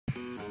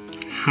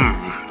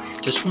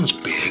This one's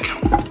big.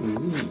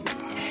 Ooh,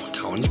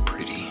 that one's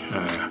pretty.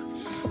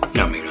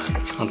 No, maybe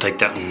not. I'll take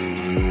that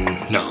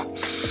one. No.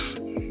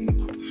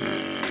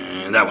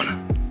 That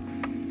one.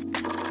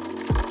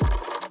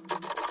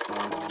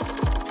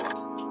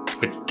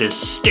 With this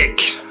stick,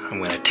 I'm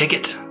going to take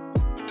it.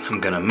 I'm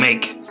going to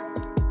make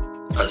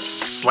a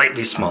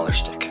slightly smaller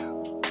stick.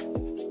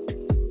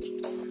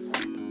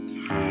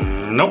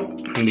 Nope.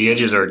 The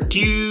edges are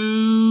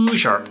too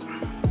sharp.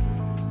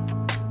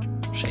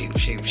 Shave,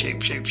 shave,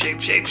 shave, shave,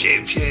 shave, shave,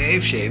 shave,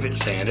 shave, shave it,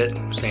 sand it,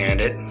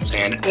 sand it,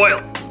 sand it,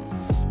 oil.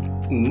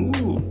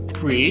 Ooh,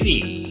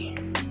 pretty.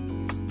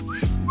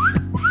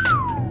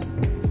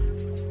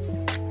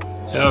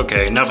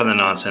 Okay, enough of the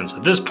nonsense.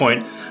 At this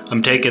point,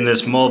 I'm taking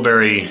this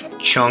mulberry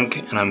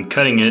chunk and I'm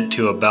cutting it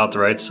to about the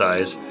right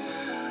size.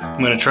 I'm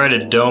going to try to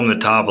dome the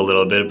top a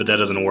little bit, but that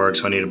doesn't work,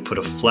 so I need to put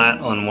a flat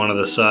on one of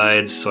the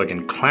sides so I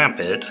can clamp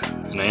it,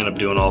 and I end up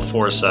doing all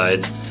 4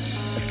 sides.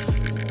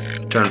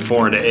 Turn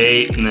 4 into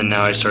 8, and then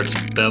now I start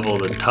to bevel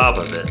the top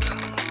of it.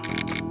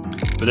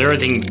 With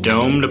everything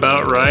domed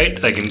about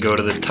right, I can go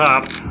to the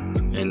top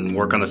and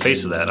work on the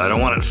face of that. I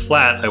don't want it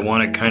flat, I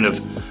want it kind of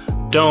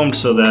domed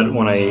so that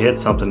when I hit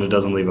something it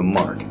doesn't leave a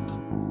mark.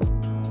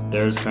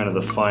 There's kind of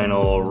the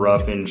final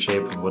rough in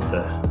shape of what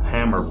the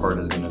hammer part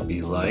is going to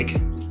be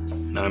like.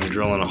 Now I'm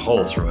drilling a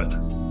hole through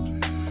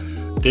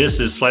it. This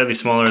is slightly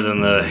smaller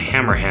than the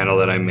hammer handle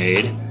that I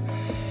made.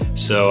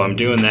 So I'm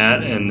doing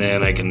that, and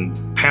then I can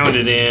pound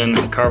it in,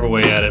 carve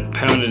away at it,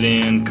 pound it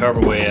in, carve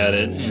away at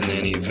it, and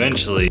then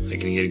eventually I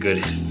can get a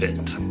good fit.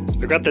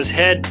 I've got this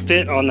head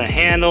fit on the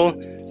handle.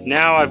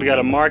 Now I've got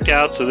it marked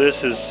out so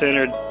this is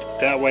centered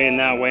that way and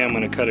that way. I'm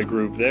going to cut a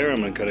groove there, I'm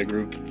going to cut a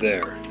groove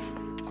there.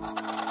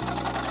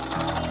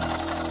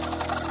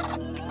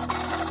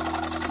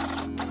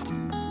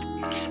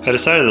 I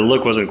decided the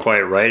look wasn't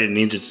quite right. It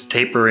needed to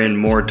taper in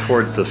more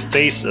towards the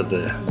face of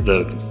the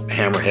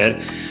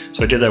hammerhead.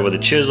 So I did that with a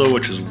chisel,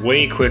 which was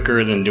way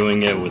quicker than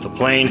doing it with a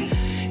plane.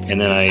 And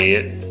then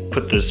I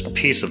put this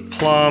piece of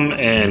plum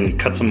and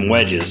cut some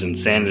wedges and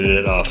sanded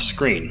it off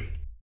screen.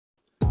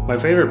 My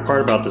favorite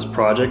part about this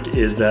project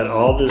is that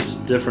all this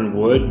different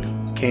wood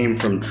came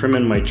from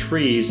trimming my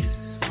trees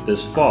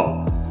this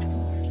fall.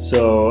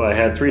 So I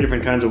had 3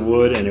 different kinds of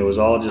wood and it was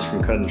all just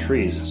from cutting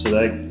trees. So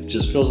that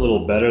just feels a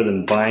little better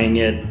than buying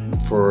it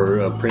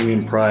for a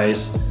premium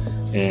price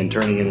and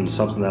turning it into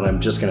something that I'm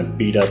just gonna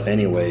beat up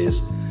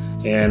anyways.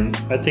 And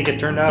I think it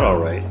turned out all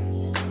right.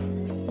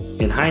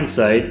 In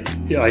hindsight,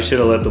 I should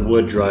have let the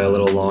wood dry a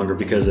little longer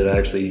because it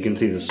actually, you can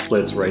see the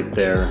splits right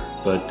there.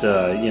 But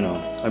you know,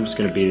 I'm just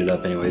gonna beat it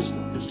up anyways.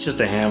 It's just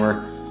a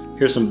hammer.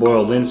 Here's some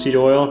boiled linseed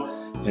oil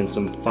and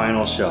some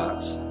final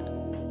shots.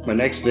 My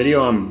next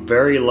video, I'm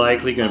very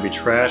likely going to be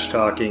trash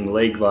talking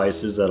leg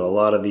vices that a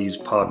lot of these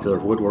popular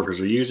woodworkers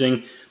are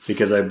using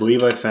because I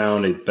believe I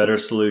found a better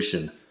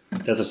solution.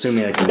 That's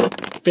assuming I can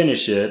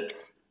finish it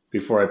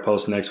before I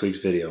post next week's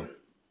video.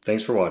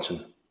 Thanks for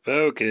watching.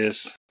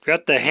 Focus.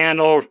 Got the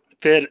handle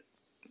fit.